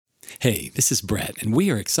Hey, this is Brett, and we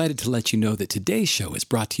are excited to let you know that today's show is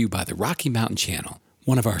brought to you by the Rocky Mountain Channel,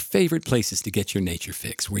 one of our favorite places to get your nature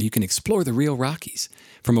fix, where you can explore the real Rockies.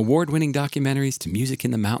 From award-winning documentaries to music in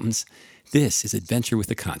the mountains, this is Adventure with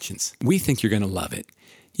a Conscience. We think you're going to love it.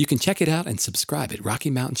 You can check it out and subscribe at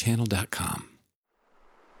RockyMountainChannel.com.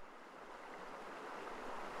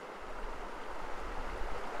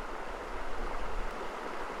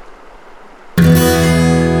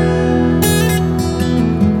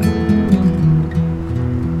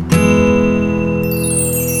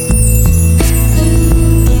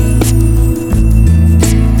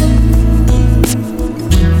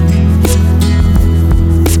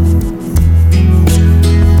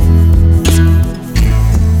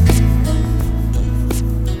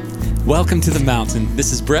 Welcome to the mountain.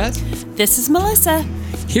 This is Brett. This is Melissa.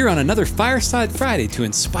 Here on another Fireside Friday to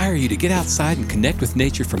inspire you to get outside and connect with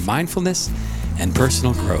nature for mindfulness and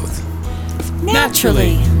personal growth.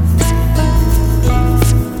 Naturally.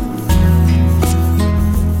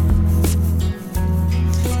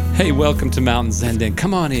 Hey, welcome to Mountain Zen Den.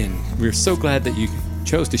 Come on in. We're so glad that you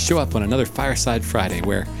chose to show up on another Fireside Friday,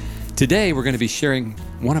 where today we're going to be sharing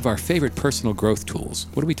one of our favorite personal growth tools.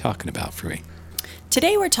 What are we talking about, Free?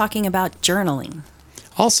 Today we're talking about journaling.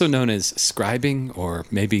 Also known as scribing, or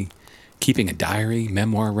maybe keeping a diary,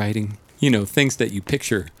 memoir writing. You know, things that you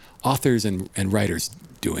picture authors and writers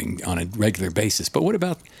doing on a regular basis. But what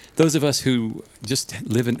about those of us who just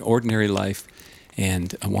live an ordinary life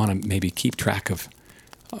and want to maybe keep track of,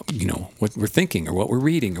 what we're thinking or what we're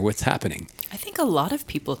reading or what's happening? I think a lot of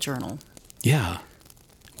people journal. Yeah.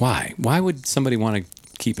 Why? Why would somebody want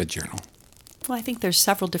to keep a journal? Well, I think there's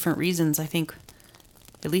several different reasons. I think,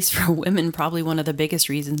 at least for women, probably one of the biggest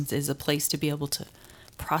reasons is a place to be able to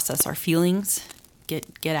process our feelings, get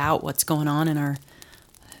out what's going on in our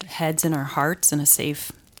heads and our hearts in a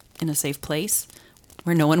safe place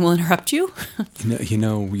where no one will interrupt you.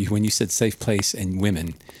 When you said safe place and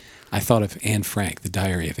women, I thought of Anne Frank, the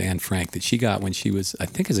diary of Anne Frank, that she got when she was, I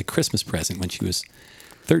think as a Christmas present, when she was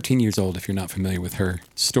 13 years old, if you're not familiar with her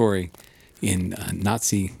story, in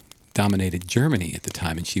Nazi-dominated Germany at the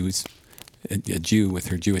time, and she was a Jew with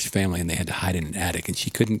her Jewish family, and they had to hide in an attic, and she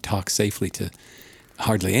couldn't talk safely to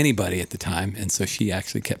hardly anybody at the time, and so she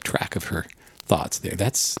actually kept track of her thoughts there.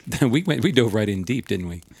 We dove right in deep, didn't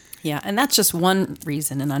we? Yeah, and that's just one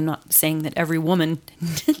reason, and I'm not saying that every woman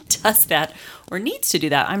does that or needs to do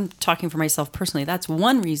that. I'm talking for myself personally. That's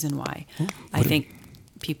one reason why I think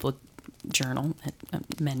people journal.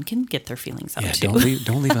 Men can get their feelings out too.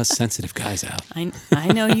 Don't leave us sensitive guys out.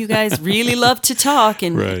 I know you guys really love to talk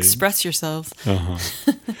and express yourselves. Uh-huh.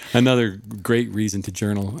 Another great reason to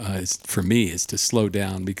journal for me is to slow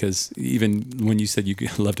down, because even when you said you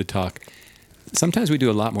love to talk, sometimes we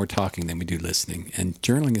do a lot more talking than we do listening, and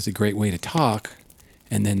journaling is a great way to talk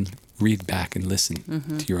and then read back and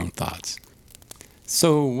listen to your own thoughts.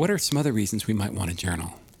 So what are some other reasons we might want to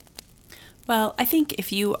journal? Well, I think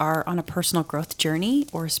if you are on a personal growth journey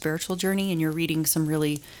or a spiritual journey and you're reading some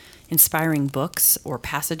really inspiring books or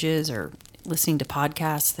passages or listening to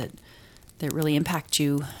podcasts that really impact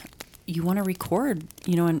you, you want to record,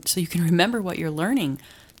 and so you can remember what you're learning.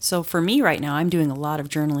 So for me right now, I'm doing a lot of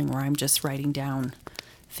journaling where I'm just writing down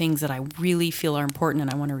things that I really feel are important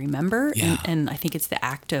and I want to remember. Yeah. And I think it's the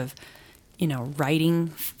act of,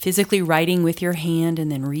 physically writing with your hand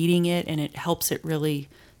and then reading it, and it helps it really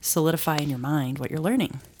solidify in your mind what you're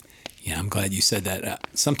learning. Yeah, I'm glad you said that.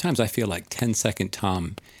 Sometimes I feel like 10-Second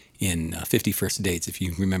Tom in 50 First Dates, if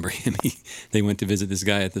you remember him. They went to visit this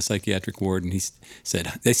guy at the psychiatric ward, and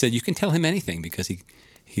they said, you can tell him anything because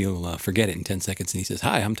he'll forget it in 10 seconds. And he says,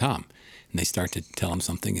 hi, I'm Tom. And they start to tell him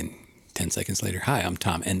something, and 10 seconds later, hi, I'm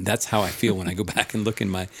Tom. And that's how I feel when I go back and look in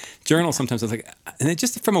my journal. Sometimes I was like, and it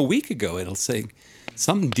just from a week ago, it'll say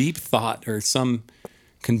some deep thought or some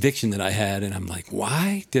conviction that I had, and I'm like,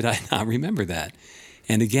 why did I not remember that?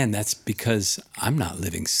 And again, that's because I'm not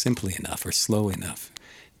living simply enough or slowly enough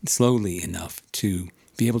to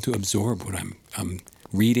be able to absorb what I'm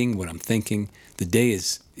reading, what I'm thinking. The day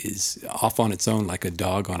is off on its own, like a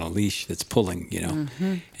dog on a leash that's pulling,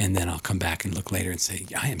 and then I'll come back and look later and say,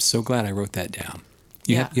 I am so glad I wrote that down.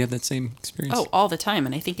 You have that same experience? Oh, all the time.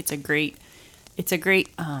 And I think it's a great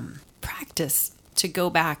practice to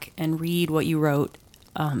go back and read what you wrote,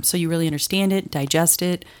 so you really understand it, digest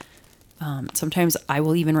it. Sometimes I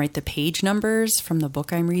will even write the page numbers from the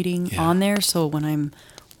book I'm reading on there. So when I'm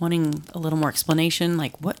wanting a little more explanation,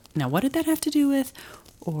 like what did that have to do with?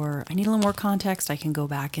 Or I need a little more context, I can go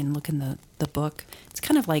back and look in the book. It's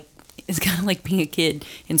kind of like is kind of like being a kid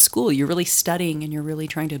in school. You're really studying and you're really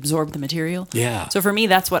trying to absorb the material. Yeah. So for me,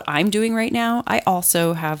 that's what I'm doing right now. I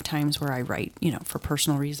also have times where I write, for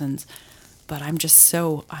personal reasons, but I'm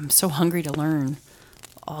so hungry to learn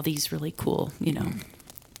all these really cool,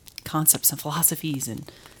 concepts and philosophies, and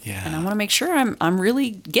I want to make sure I'm really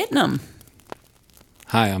getting them.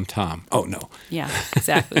 Hi, I'm Tom. Oh, no. Yeah,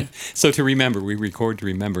 exactly. So to remember, we record to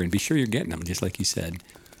remember, and be sure you're getting them, just like you said.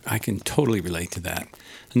 I can totally relate to that.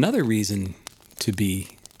 Another reason to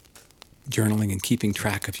be journaling and keeping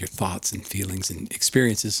track of your thoughts and feelings and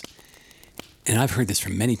experiences, and I've heard this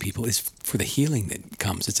from many people, is for the healing that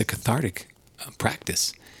comes. It's a cathartic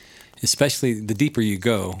practice, especially the deeper you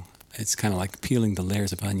go. It's kind of like peeling the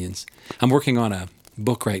layers of onions. I'm working on a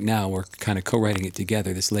book right now. We're kind of co-writing it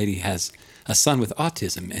together. This lady has a son with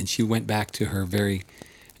autism, and she went back to her very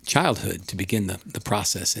childhood to begin the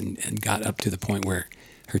process and got up to the point where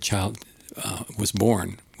her child was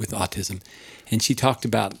born with autism. And she talked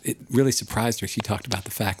about, it really surprised her, she talked about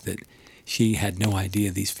the fact that she had no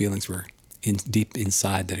idea these feelings were deep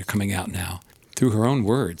inside that are coming out now through her own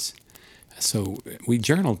words. So we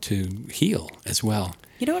journal to heal as well.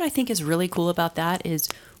 You know what I think is really cool about that is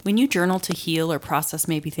when you journal to heal or process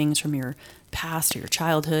maybe things from your past or your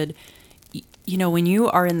childhood, when you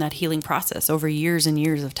are in that healing process over years and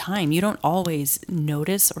years of time, you don't always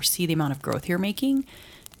notice or see the amount of growth you're making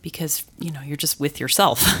because, you're just with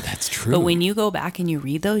yourself. That's true. But when you go back and you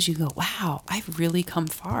read those, you go, wow, I've really come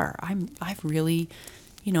far. I've really,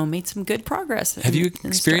 made some good progress. Have you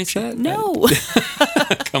experienced that? No.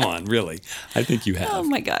 Come on, really? I think you have. Oh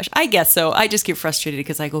my gosh. I guess so. I just get frustrated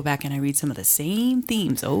because I go back and I read some of the same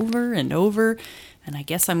themes over and over. And I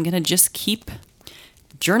guess I'm going to just keep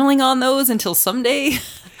journaling on those until someday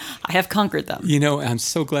I have conquered them. I'm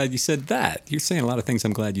so glad you said that. You're saying a lot of things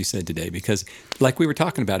I'm glad you said today because, like we were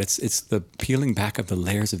talking about, it's the peeling back of the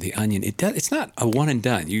layers of the onion. It's not a one and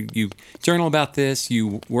done. You journal about this,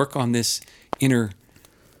 you work on this inner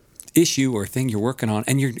issue or thing you're working on,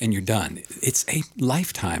 and you're done. It's a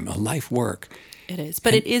lifetime, a life work. It is,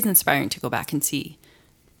 but it is inspiring to go back and see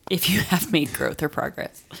if you have made growth or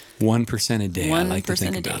progress. 1% a day. I like to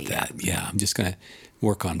think a day, about that. Yeah, I'm just going to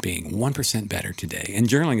work on being 1% better today. And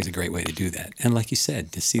journaling is a great way to do that. And like you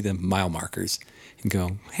said, to see the mile markers and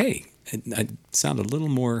go, hey, I sound a little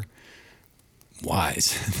more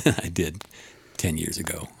wise than I did 10 years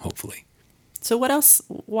ago, hopefully. So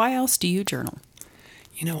why else do you journal?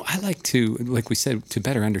 I like to, like we said, to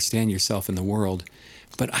better understand yourself in the world,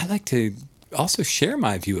 but I like to also share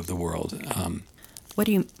my view of the world. What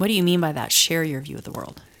do you mean by that? Share your view of the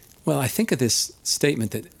world. Well, I think of this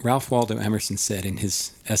statement that Ralph Waldo Emerson said in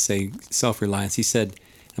his essay, Self-Reliance. He said,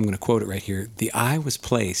 I'm going to quote it right here, "The eye was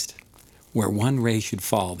placed where one ray should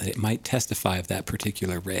fall, that it might testify of that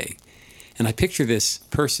particular ray." And I picture this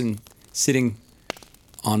person sitting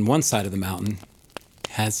on one side of the mountain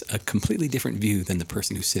has a completely different view than the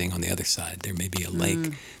person who's sitting on the other side. There may be a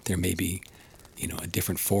lake, there may be, a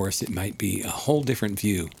different forest, it might be a whole different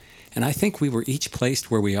view. And I think we were each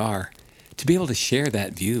placed where we are to be able to share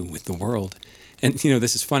that view with the world. And,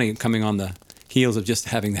 this is funny, coming on the heels of just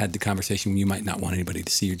having had the conversation when you might not want anybody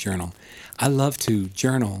to see your journal. I love to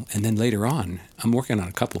journal, and then later on, I'm working on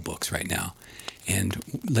a couple books right now, and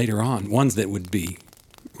later on, ones that would be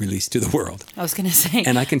released to the world. I was going to say.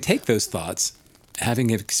 And I can take those thoughts, having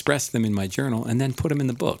expressed them in my journal, and then put them in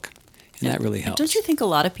the book. And that really helps. Don't you think a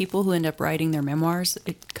lot of people who end up writing their memoirs,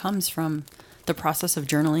 it comes from the process of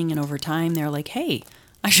journaling, and over time they're like, hey,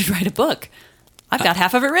 I should write a book. I've got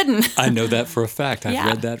half of it written. I know that for a fact. I've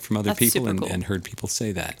read that from other people cool. and heard people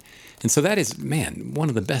say that. And so that is, one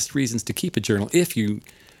of the best reasons to keep a journal if you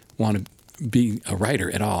want to be a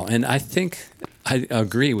writer at all. And I think I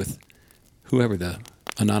agree with whoever the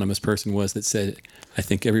anonymous person was that said, I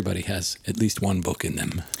think everybody has at least one book in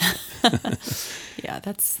them. Yeah,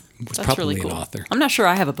 that's probably really cool. An author. I'm not sure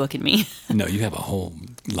I have a book in me. No, you have a whole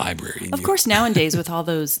library. Of course, nowadays with all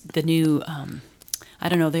the new, I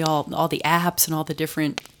don't know, all the apps and all the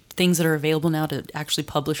different things that are available now to actually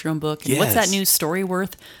publish your own book. And what's that new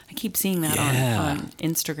Storyworth? I keep seeing that on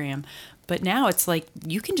Instagram. But now it's like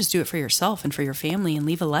you can just do it for yourself and for your family and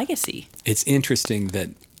leave a legacy. It's interesting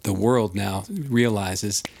that the world now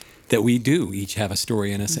realizes that we do each have a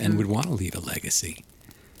story in us and would want to leave a legacy,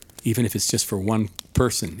 even if it's just for one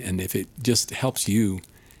person. And if it just helps you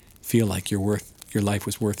feel like your life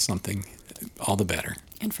was worth something, all the better.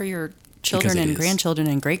 And for your children and grandchildren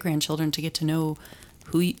and great-grandchildren to get to know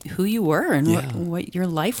who you were and what your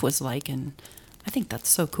life was like. And I think that's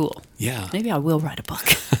so cool. Yeah. Maybe I will write a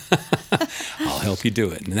book. I'll help you do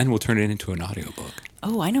it. And then we'll turn it into an audiobook.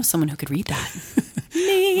 Oh, I know someone who could read that.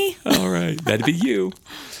 Me. All right. That'd be you.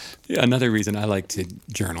 Another reason I like to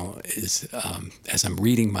journal is as I'm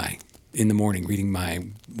reading in the morning, reading my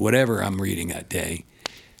whatever I'm reading that day,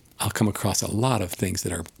 I'll come across a lot of things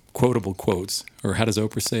that are quotable quotes, or how does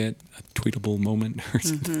Oprah say it? A tweetable moment or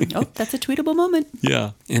something. Oh, that's a tweetable moment.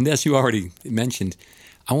 Yeah. And as you already mentioned,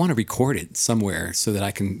 I want to record it somewhere so that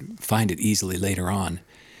I can find it easily later on.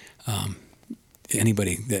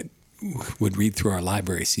 Anybody that would read through our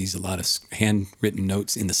library sees a lot of handwritten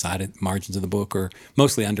notes in the side margins of the book, or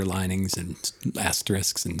mostly underlinings and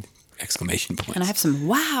asterisks and exclamation points. And I have some,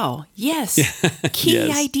 wow, yes, key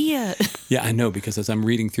Yes. idea. Yeah, I know, because as I'm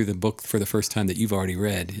reading through the book for the first time that you've already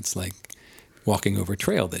read, it's like walking over a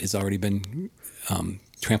trail that has already been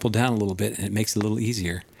trampled down a little bit, and it makes it a little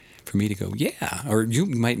easier for me to go, yeah, or you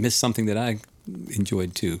might miss something that I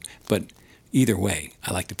enjoyed too. But either way,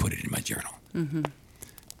 I like to put it in my journal. Mm-hmm.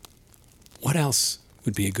 What else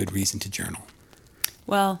would be a good reason to journal?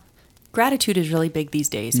 Well, gratitude is really big these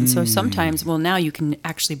days. And so sometimes, well, now you can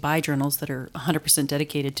actually buy journals that are 100%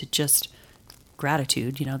 dedicated to just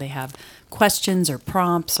gratitude. You know, they have questions or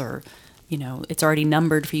prompts, or, you know, it's already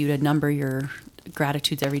numbered for you to number your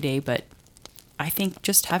gratitudes every day. But I think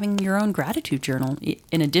just having your own gratitude journal,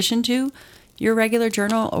 in addition to your regular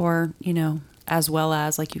journal, or, you know, as well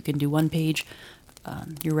as, like, you can do one page,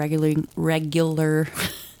 your regular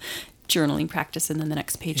journaling practice, and then the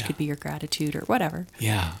next page could be your gratitude or whatever.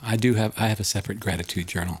 Yeah, I have a separate gratitude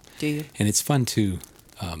journal. Do you? And it's fun to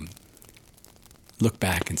look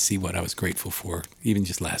back and see what I was grateful for, even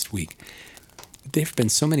just last week. There have been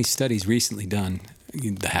so many studies recently done,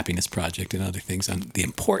 the Happiness Project and other things, on the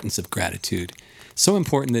importance of gratitude. So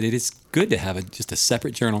important that it is good to have just a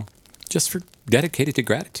separate journal just for dedicated to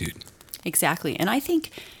gratitude. Exactly. And I think,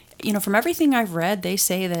 you know, from everything I've read, they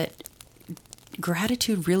say that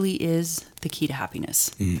gratitude really is the key to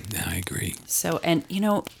happiness. I agree. So, and you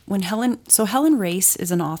know, Helen Race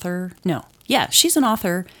is an author. No, yeah, she's an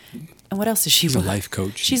author. And what else is she? She's a life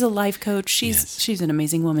coach. She's a life coach. Yes. She's an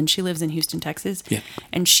amazing woman. She lives in Houston, Texas. Yeah.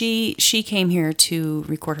 And she came here to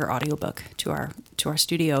record her audiobook to our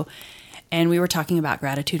studio, and we were talking about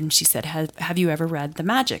gratitude, and she said, "Have you ever read The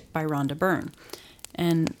Magic by Rhonda Byrne?"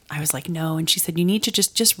 And I was like, no. And she said, you need to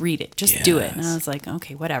just read it. Just do it. And I was like,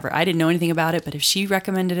 okay, whatever. I didn't know anything about it, but if she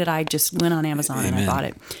recommended it, I just went on Amazon and I bought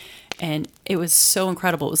it. And it was so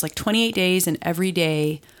incredible. It was like 28 days, and every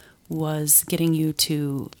day was getting you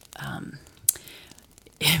to,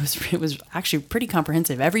 it was actually pretty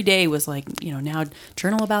comprehensive. Every day was like, you know, now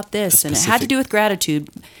journal about this. And it had to do with gratitude.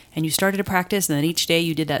 And you started a practice, and then each day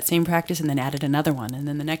you did that same practice and then added another one. And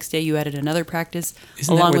then the next day you added another practice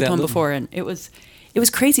along with one before. And it was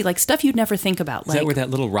crazy, like stuff you'd never think about. Is that where that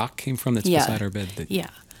little rock came from that's beside our bed? Yeah.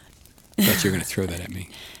 I thought you were going to throw that at me.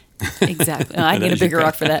 Exactly. I need a bigger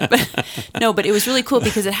rock for that. But it was really cool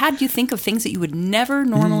because it had you think of things that you would never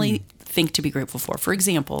normally think to be grateful for. For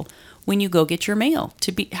example, when you go get your mail,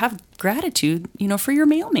 have gratitude, you know, for your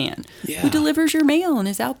mailman who delivers your mail and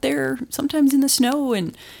is out there sometimes in the snow,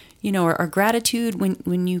 and, you know, or gratitude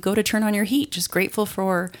when you go to turn on your heat, just grateful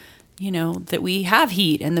for, you know, that we have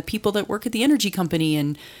heat, and the people that work at the energy company.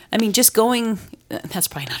 And I mean, just going, that's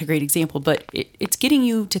probably not a great example, but it's getting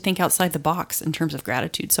you to think outside the box in terms of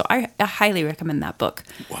gratitude. So I highly recommend that book.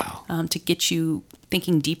 Wow. To get you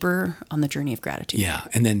thinking deeper on the journey of gratitude. Yeah.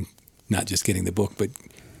 And then not just getting the book, but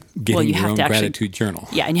getting your own gratitude journal.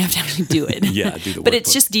 Yeah. And you have to actually do it. Do the workbook. But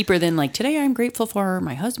it's just deeper than like, today I'm grateful for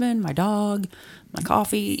my husband, my dog, my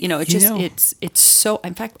coffee. You know, it's so,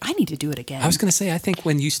 in fact, I need to do it again. I was going to say, I think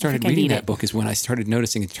when you started reading that book is when I started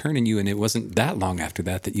noticing a turn in you, and it wasn't that long after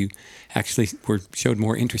that you actually showed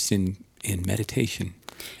more interest in meditation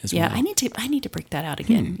as well. Yeah, I need to break that out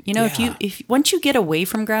again. You know, if once you get away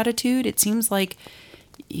from gratitude, it seems like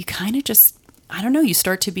you kind of just, I don't know, you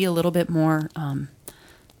start to be a little bit more,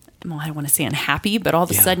 well, I don't want to say unhappy, but all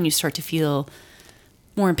of a sudden you start to feel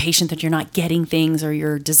more impatient that you're not getting things, or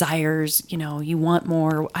your desires, you know, you want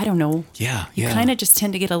more. I don't know. Yeah. You kind of just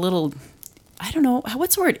tend to get a little, I don't know,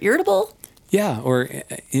 what's the word? Irritable? Yeah. Or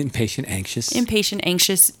impatient, anxious.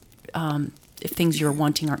 If things you're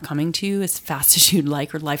wanting aren't coming to you as fast as you'd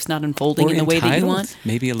like, or life's not unfolding or in the way that you want.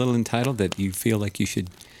 Maybe a little entitled, that you feel like you should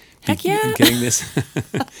Heck yeah. getting this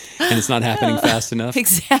and it's not happening fast enough.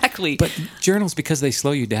 Exactly. But journals, because they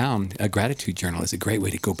slow you down, a gratitude journal is a great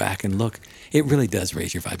way to go back and look. It really does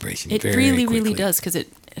raise your vibration. It very really, quickly. really does, because it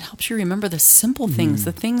helps you remember the simple things,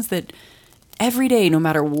 the things that every day, no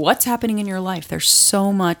matter what's happening in your life, there's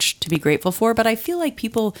so much to be grateful for. But I feel like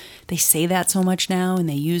people, they say that so much now, and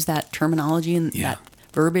they use that terminology and that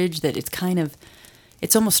verbiage, that it's kind of,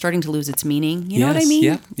 it's almost starting to lose its meaning. You know what I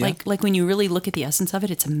mean? Yeah. Like when you really look at the essence of it,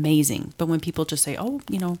 it's amazing. But when people just say, oh,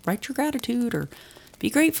 you know, write your gratitude, or be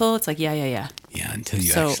grateful. It's like, yeah. Yeah, until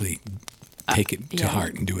you So, actually take it to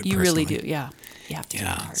heart and do it You personally. really do, yeah. You have to do it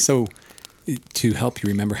Yeah. hard. So to help you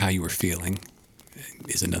remember how you were feeling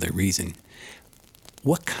is another reason.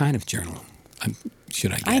 What kind of journal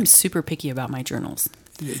should I get? I am super picky about my journals.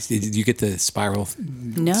 Did you get the spiral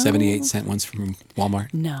No. 78-cent ones from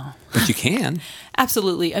Walmart? No. But you can.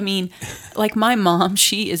 Absolutely. I mean, like my mom,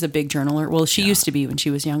 she is a big journaler. Well, she used to be when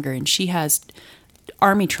she was younger, and she has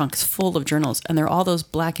army trunks full of journals, and they're all those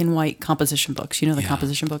black and white composition books. You know the Yeah.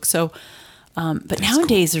 composition books. So, but That's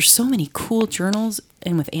nowadays there's so many cool journals,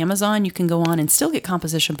 and with Amazon you can go on and still get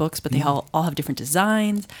composition books, but they all have different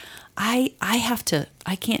designs. I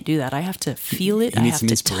can't do that. I have to feel it. You I need have some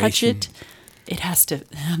to touch inspiration. it. It has to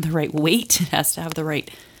have the right weight. It has to have the right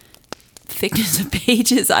thickness of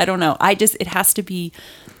pages. I don't know. It has to be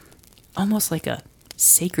almost like a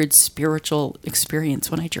sacred spiritual experience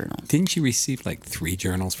when I journal. Didn't you receive like 3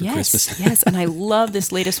 journals for Christmas? Yes, and I love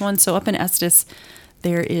this latest one. So up in Estes,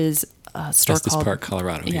 there is a store Estes called Park,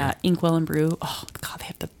 Colorado. Yeah, Inkwell and Brew. Oh God, they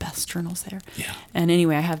have the best journals there. Yeah. And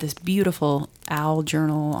anyway, I have this beautiful owl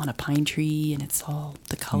journal on a pine tree, and it's all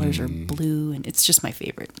the colors are blue, and it's just my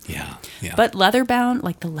favorite. Yeah. Yeah. But leather bound,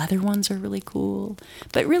 like the leather ones are really cool.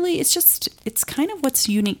 But really, it's kind of what's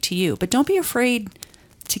unique to you. But don't be afraid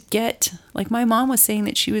to get, like my mom was saying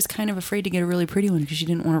that she was kind of afraid to get a really pretty one because she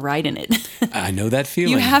didn't want to write in it. I know that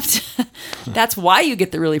feeling. You have to, that's why you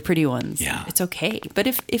get the really pretty ones. Yeah. It's okay. But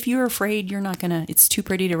if you're afraid you're not going to, it's too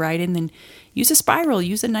pretty to write in, then use a spiral,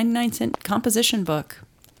 use a 99-cent composition book.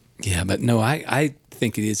 Yeah, but no, I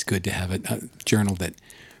think it is good to have a journal that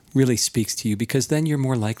really speaks to you, because then you're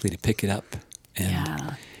more likely to pick it up.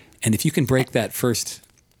 Yeah. And if you can break that first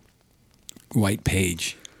white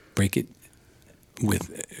page, break it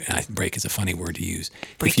with, break is a funny word to use.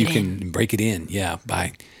 Break if you it can break it in,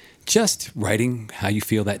 by just writing how you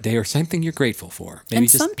feel that day or something you're grateful for. Maybe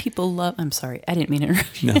And some people love, I'm sorry, I didn't mean to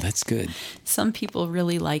interrupt you. No, that's good. Some people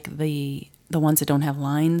really like the ones that don't have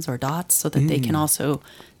lines or dots, so that they can also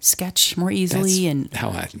sketch more easily. That's how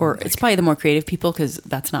I or like. it's probably the more creative people, because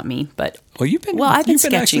that's not me. But Well, I've been you've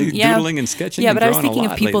sketching, actually doodling and sketching. Yeah, and but I was drawing a thinking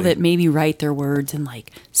of lot people lately. that maybe write their words in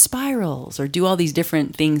like spirals or do all these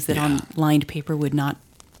different things that on lined paper would not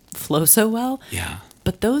flow so well. Yeah.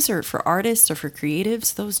 But those are for artists or for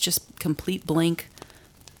creatives. Those just complete blank,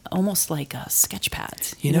 almost like sketch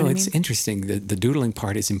pads. You know, what I it's mean? interesting. The doodling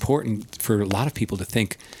part is important for a lot of people to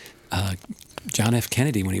think. John F.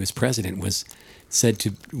 Kennedy, when he was president, was said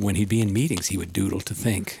to, when he'd be in meetings, he would doodle to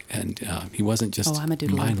think, and he wasn't just I'm a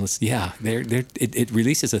doodler. mindless. Yeah, it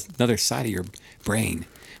releases another side of your brain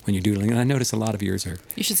when you're doodling, and I notice a lot of yours are.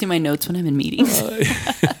 You should see my notes when I'm in meetings.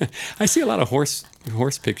 I see a lot of horse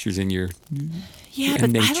pictures in your. Yeah,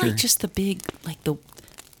 and but I nature. like just the big, like the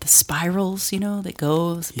spirals, that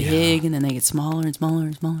goes big and then they get smaller and smaller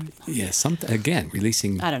and smaller. Yeah, again,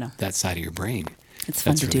 releasing I don't know. that side of your brain. It's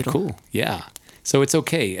fun That's to really doodle. cool. Yeah. So it's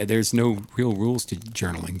okay. There's no real rules to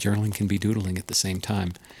journaling. Journaling can be doodling at the same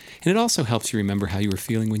time. And it also helps you remember how you were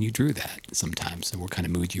feeling when you drew that sometimes. So what kind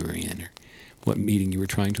of mood you were in, or what meeting you were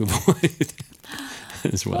trying to avoid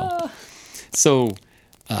as well. So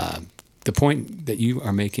the point that you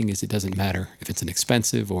are making is it doesn't matter if it's an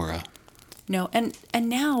expensive or a... No, and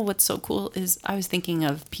now what's so cool is I was thinking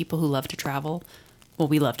of people who love to travel. Well,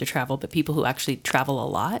 we love to travel, but people who actually travel a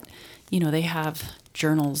lot, they have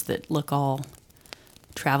journals that look all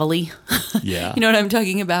travel-y. Yeah. You know what I'm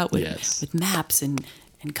talking about? Yes. With maps and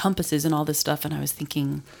compasses and all this stuff. And I was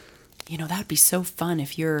thinking, that would be so fun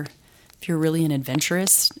if you're really an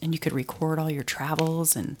adventurous and you could record all your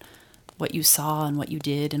travels and what you saw and what you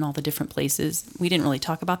did and all the different places. We didn't really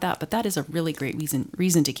talk about that, but that is a really great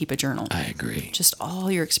reason to keep a journal. I agree. Just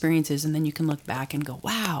all your experiences, and then you can look back and go,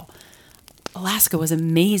 wow, Alaska was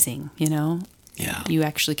amazing, Yeah. You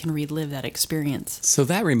actually can relive that experience. So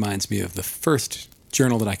that reminds me of the first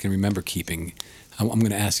journal that I can remember keeping. I'm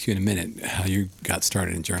going to ask you in a minute how you got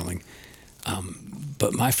started in journaling.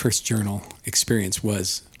 But my first journal experience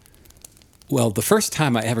was, the first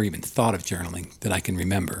time I ever even thought of journaling that I can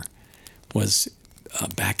remember was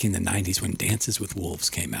back in the 90s when Dances with Wolves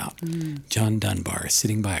came out. John Dunbar is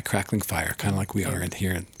sitting by a crackling fire, kind of like we are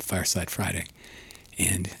here at Fireside Friday.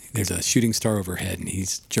 And there's a shooting star overhead, and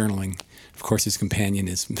he's journaling. Of course, his companion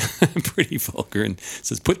is pretty vulgar and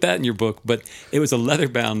says, put that in your book. But it was a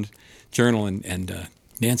leather-bound journal, and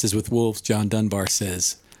Dances with Wolves, John Dunbar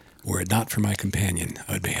says, were it not for my companion,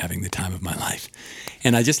 I would be having the time of my life.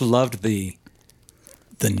 And I just loved the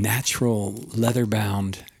natural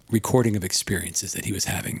leather-bound recording of experiences that he was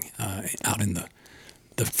having out in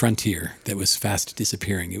the frontier that was fast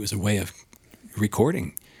disappearing. It was a way of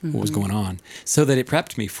recording what was going on, so that it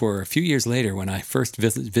prepped me for a few years later when I first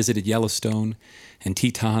visited Yellowstone and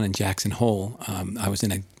Teton and Jackson Hole. I was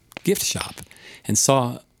in a gift shop and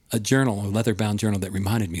saw a journal, a leather-bound journal that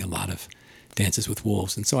reminded me a lot of Dances with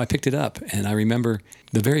Wolves. And so I picked it up, and I remember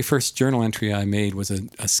the very first journal entry I made was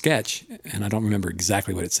a sketch, and I don't remember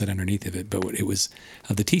exactly what it said underneath of it, but it was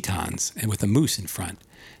of the Tetons and with a moose in front.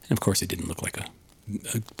 And of course, it didn't look like a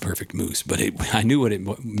perfect moose, but I knew what it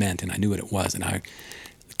meant, and I knew what it was, and I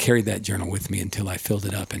carried that journal with me until I filled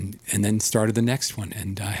it up, and then started the next one.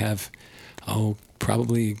 And I have,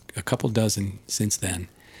 probably a couple dozen since then.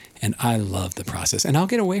 And I love the process, and I'll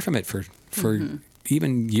get away from it for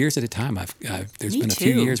even years at a time. There's been a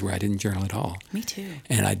few years where I didn't journal at all. Me too.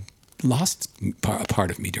 And I lost a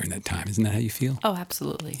part of me during that time. Isn't that how you feel? Oh,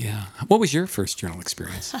 absolutely. Yeah. What was your first journal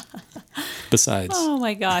experience? Besides, oh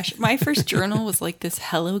my gosh, my first journal was like this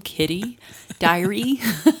Hello Kitty diary,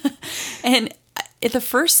 and the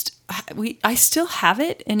first I still have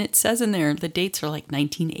it, and it says in there the dates are like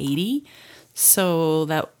 1980, so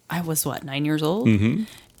that I was 9 years old. Mm-hmm.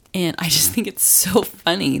 And I just think it's so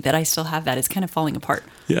funny that I still have that. It's kind of falling apart.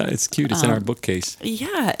 Yeah, it's cute. It's in our bookcase.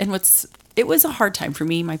 Yeah, and it was a hard time for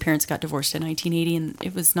me. My parents got divorced in 1980, and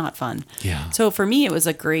it was not fun. Yeah. So for me, it was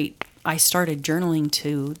I started journaling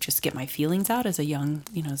to just get my feelings out as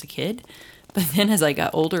as a kid. But then as I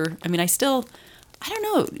got older, I don't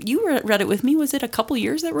know. You read it with me. Was it a couple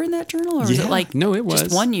years that were in that journal? Or was it no, it was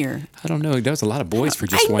just 1 year? I don't know. There was a lot of boys for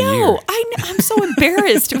just 1 year. I know. I'm so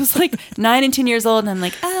embarrassed. It was like 9 and 10 years old, and I'm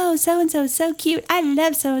like, oh, so-and-so is so cute. I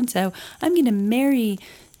love so-and-so. I'm going to marry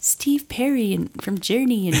Steve Perry from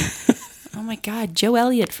Journey, and oh my God, Joe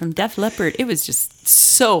Elliott from Def Leppard. It was just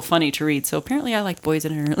so funny to read. So apparently I like boys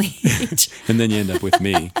at an early age. And then you end up with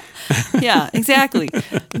me. Yeah, exactly.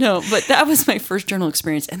 No, but that was my first journal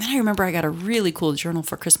experience. And then I remember I got a really cool journal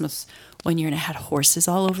for Christmas one year, and it had horses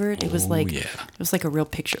all over it. It was it was like a real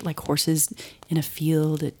picture, like horses in a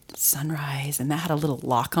field at sunrise, and that had a little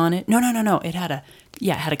lock on it. No. It had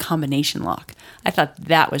a combination lock. I thought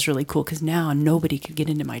that was really cool because now nobody could get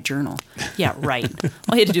into my journal. Yeah, right.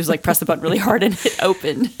 All you had to do was press the button really hard, and it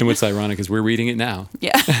opened. And what's ironic is we're reading it now.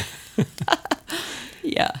 Yeah.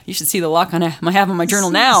 Yeah, you should see the lock I have on my journal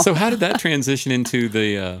now. So how did that transition into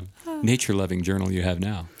the nature-loving journal you have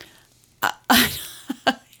now?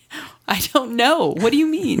 I don't know. What do you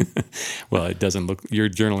mean? Well, it doesn't look. Your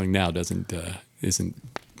journaling now isn't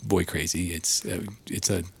boy crazy. It's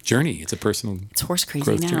a journey. It's a personal. It's horse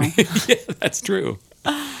crazy now. Journey. Yeah, that's true.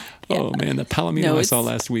 Yeah. Oh man, the Palomino I saw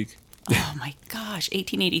last week. Oh my gosh,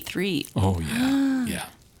 1883. Oh yeah, yeah.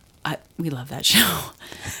 We love that show.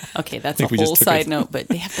 Okay, that's a whole side note, but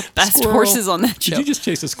they have the best squirrel. Horses on that show. Did you just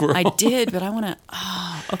chase a squirrel? I did, but I want to.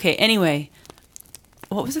 Oh, okay. Anyway,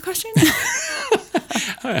 what was the question?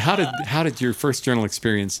 How did your first journal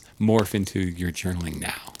experience morph into your journaling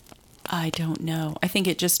now? I don't know. I think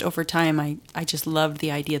it just over time. I just loved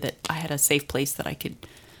the idea that I had a safe place that I could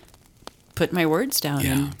put my words down.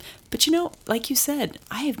 Yeah. But like you said,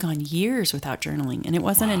 I have gone years without journaling, and it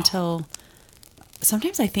wasn't until.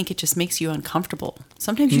 Sometimes I think it just makes you uncomfortable.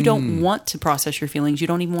 Sometimes you don't want to process your feelings. You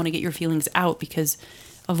don't even want to get your feelings out because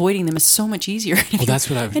avoiding them is so much easier. Well, that's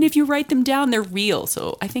what I've... And if you write them down, they're real.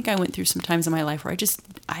 So I think I went through some times in my life where I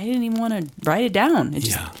didn't even want to write it down.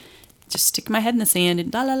 Just stick my head in the sand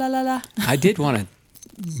and la, la, la, la, la. I did want to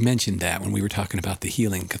mention that when we were talking about the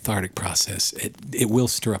healing cathartic process. It will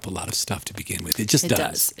stir up a lot of stuff to begin with. It just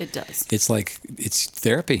does. It does. It's like, it's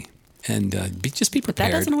therapy. And just be prepared.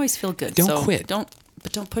 But that doesn't always feel good. Don't quit. Don't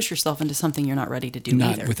push yourself into something you're not ready to do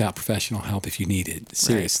not either. Without professional help if you need it,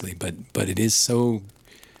 seriously. Right. But it is so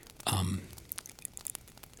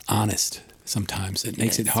honest sometimes. It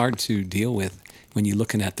makes it hard to deal with when you're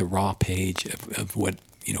looking at the raw page of what,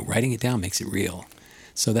 writing it down makes it real.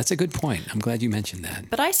 So that's a good point. I'm glad you mentioned that.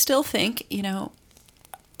 But I still think,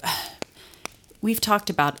 we've talked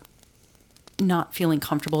about not feeling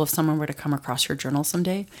comfortable if someone were to come across your journal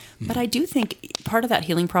someday. But I do think part of that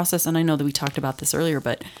healing process, and I know that we talked about this earlier,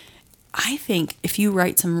 but I think if you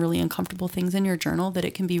write some really uncomfortable things in your journal, that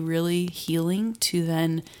it can be really healing to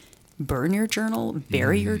then burn your journal,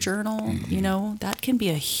 bury your journal. That can be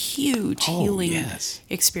a huge healing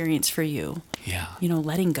experience for you. Yeah.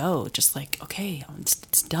 Letting go, just like, okay,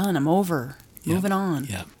 it's done. I'm over. Moving on.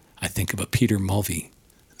 Yeah. I think of a Peter Mulvey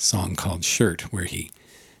song called Shirt, where he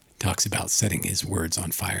talks about setting his words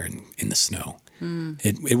on fire in the snow.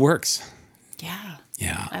 It works. Yeah.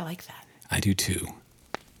 Yeah. I like that. I do too.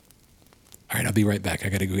 All right, I'll be right back. I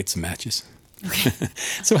got to go get some matches. Okay.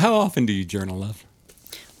 So how often do you journal, love?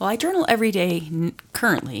 Well, I journal every day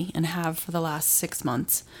currently and have for the last 6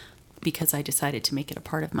 months because I decided to make it a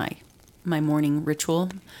part of my my morning ritual.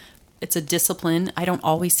 It's a discipline. I don't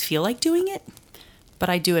always feel like doing it, but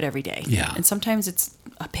I do it every day. Yeah. And sometimes it's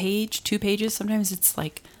a page, 2 pages. Sometimes it's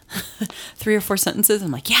like 3 or 4 sentences.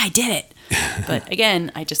 I'm like, yeah, I did it. But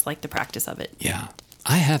again, I just like the practice of it. Yeah.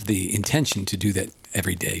 I have the intention to do that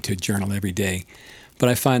every day, to journal every day. But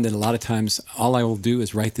I find that a lot of times all I will do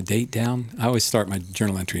is write the date down. I always start my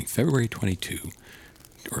journal entry February 22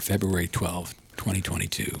 or February 12,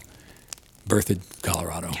 2022. Berthoud,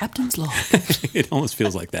 Colorado. Captain's log. It almost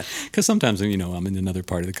feels like that. Because sometimes, I'm in another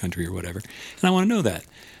part of the country or whatever, and I want to know that.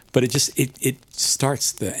 But it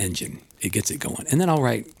starts the engine. It gets it going. And then I'll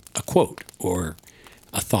write a quote or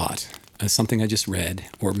a thought, something I just read,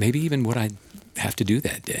 or maybe even what I have to do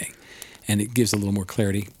that day. And it gives a little more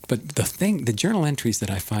clarity. But the journal entries that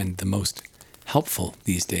I find the most helpful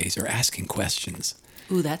these days are asking questions.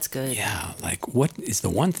 Ooh, that's good. Yeah, like what is the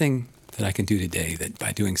one thing that I can do today that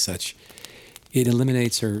by doing such, it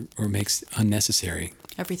eliminates or makes unnecessary?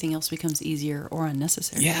 Everything else becomes easier or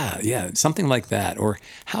unnecessary. Yeah, something like that. Or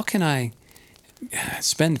how can I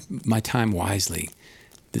spend my time wisely,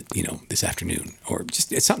 this afternoon? Or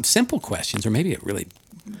just it's some simple questions, or maybe a really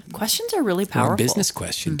Questions are really powerful. or a business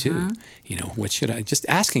question too. What should I? Just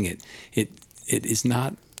asking it. It is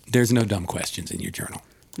not. There's no dumb questions in your journal.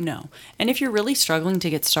 No. And if you're really struggling to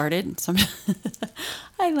get started,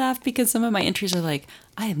 I laugh because some of my entries are like,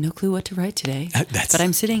 I have no clue what to write today, but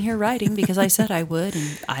I'm sitting here writing because I said I would,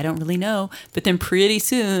 and I don't really know. But then pretty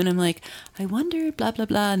soon I'm like, I wonder, blah, blah,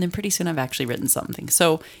 blah. And then pretty soon I've actually written something.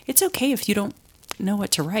 So it's okay if you don't know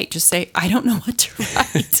what to write. Just say, I don't know what to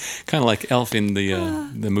write. Kind of like Elf in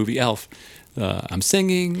the movie Elf. I'm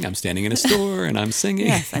singing, I'm standing in a store, and I'm singing.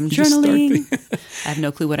 Yes, I'm journaling. I have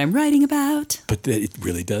no clue what I'm writing about. But it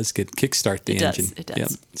really does kickstart the engine. It does. Yep.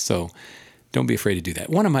 So don't be afraid to do that.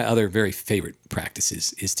 One of my other very favorite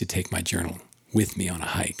practices is to take my journal with me on a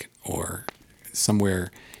hike or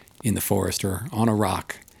somewhere in the forest or on a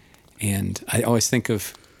rock. And I always think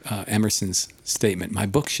of Emerson's statement, my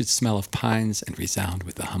book should smell of pines and resound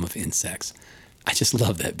with the hum of insects. I just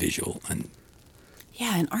love that visual.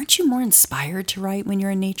 Yeah, and aren't you more inspired to write when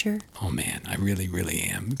you're in nature? Oh man, I really, really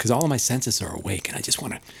am. Because all of my senses are awake, and I just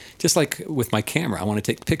want to, just like with my camera, I want to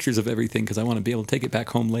take pictures of everything because I want to be able to take it back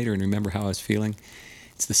home later and remember how I was feeling.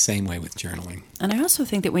 It's the same way with journaling. And I also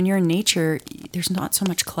think that when you're in nature, there's not so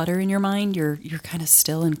much clutter in your mind. You're kind of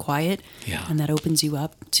still and quiet. Yeah. And that opens you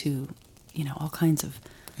up to, all kinds of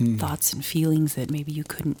thoughts and feelings that maybe you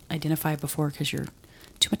couldn't identify before because you're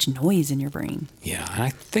too much noise in your brain. Yeah, and I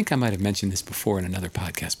think I might have mentioned this before in another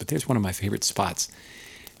podcast, but there's one of my favorite spots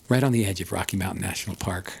right on the edge of Rocky Mountain National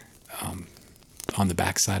Park, on the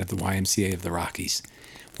backside of the YMCA of the Rockies,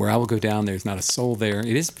 where I will go down. There's not a soul there.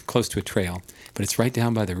 It is close to a trail, but it's right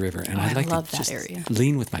down by the river. And I like love to that just area.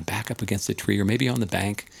 lean with my back up against a tree or maybe on the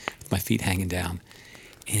bank with my feet hanging down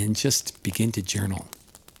and just begin to journal.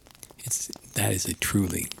 That is a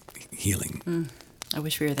truly healing I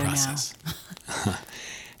wish we were there process. Now.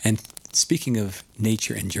 And speaking of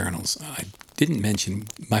nature and journals, I didn't mention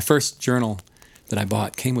my first journal that I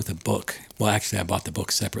bought came with a book. Well, actually, I bought the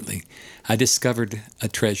book separately. I discovered a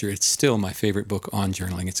treasure. It's still my favorite book on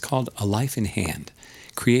journaling. It's called A Life in Hand,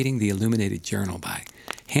 Creating the Illuminated Journal by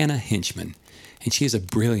Hannah Hinchman. And she is a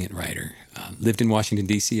brilliant writer. Lived in Washington,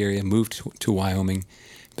 D.C. area, moved to Wyoming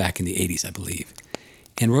back in the 80s, I believe,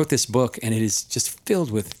 and wrote this book. And it is just filled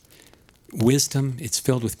with wisdom. It's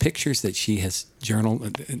filled with pictures that she has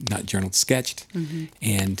sketched,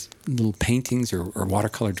 and little paintings or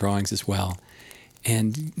watercolor drawings as well.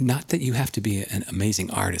 And not that you have to be an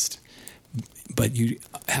amazing artist, but you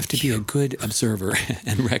have to be a good observer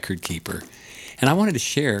and record keeper. And I wanted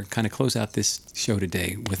to close out this show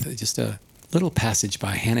today with just a little passage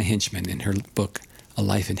by Hannah Hinchman in her book, A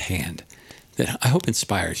Life in Hand, that I hope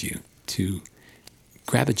inspires you to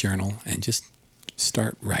grab a journal and just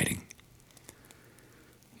start writing.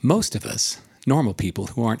 Most of us, normal people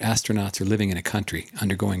who aren't astronauts or living in a country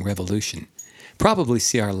undergoing revolution, probably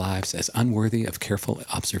see our lives as unworthy of careful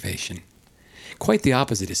observation. Quite the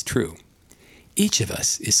opposite is true. Each of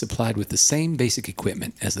us is supplied with the same basic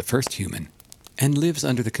equipment as the first human and lives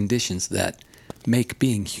under the conditions that make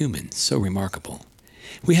being human so remarkable.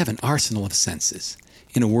 We have an arsenal of senses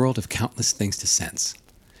in a world of countless things to sense.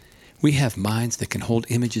 We have minds that can hold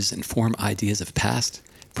images and form ideas of past,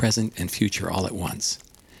 present, and future all at once.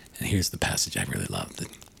 And here's the passage I really love that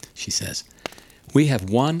she says, we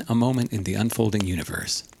have a moment in the unfolding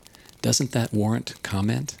universe. Doesn't that warrant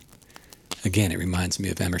comment? Again, it reminds me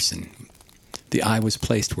of Emerson. The eye was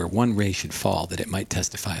placed where one ray should fall that it might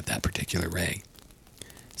testify of that particular ray.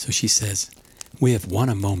 So she says, we have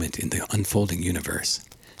a moment in the unfolding universe.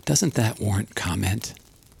 Doesn't that warrant comment?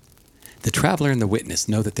 The traveler and the witness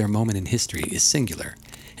know that their moment in history is singular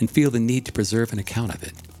and feel the need to preserve an account of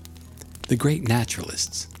it. The great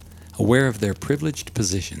naturalists, aware of their privileged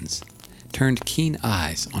positions, turned keen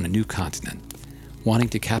eyes on a new continent, wanting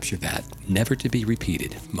to capture that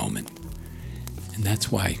never-to-be-repeated moment. And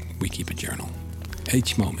that's why we keep a journal.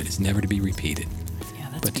 Each moment is never to be repeated,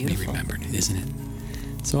 but beautiful. To be remembered, isn't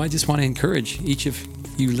it? So I just want to encourage each of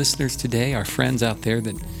you listeners today, our friends out there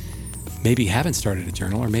that maybe haven't started a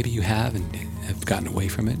journal, or maybe you have and have gotten away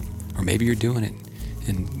from it, or maybe you're doing it.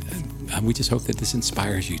 And we just hope that this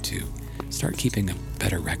inspires you to start keeping a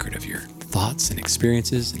better record of your thoughts and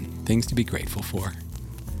experiences and things to be grateful for.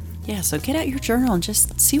 Yeah, so get out your journal and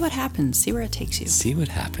just see what happens. See where it takes you. See what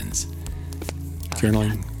happens.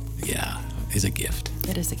 Journaling, is a gift.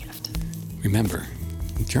 It is a gift. Remember,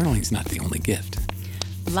 journaling is not the only gift.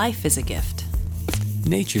 Life is a gift.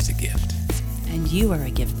 Nature's a gift. And you are a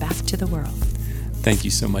gift back to the world. Thank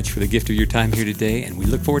you so much for the gift of your time here today, and we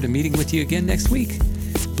look forward to meeting with you again next week.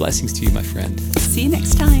 Blessings to you, my friend. See you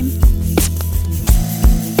next time.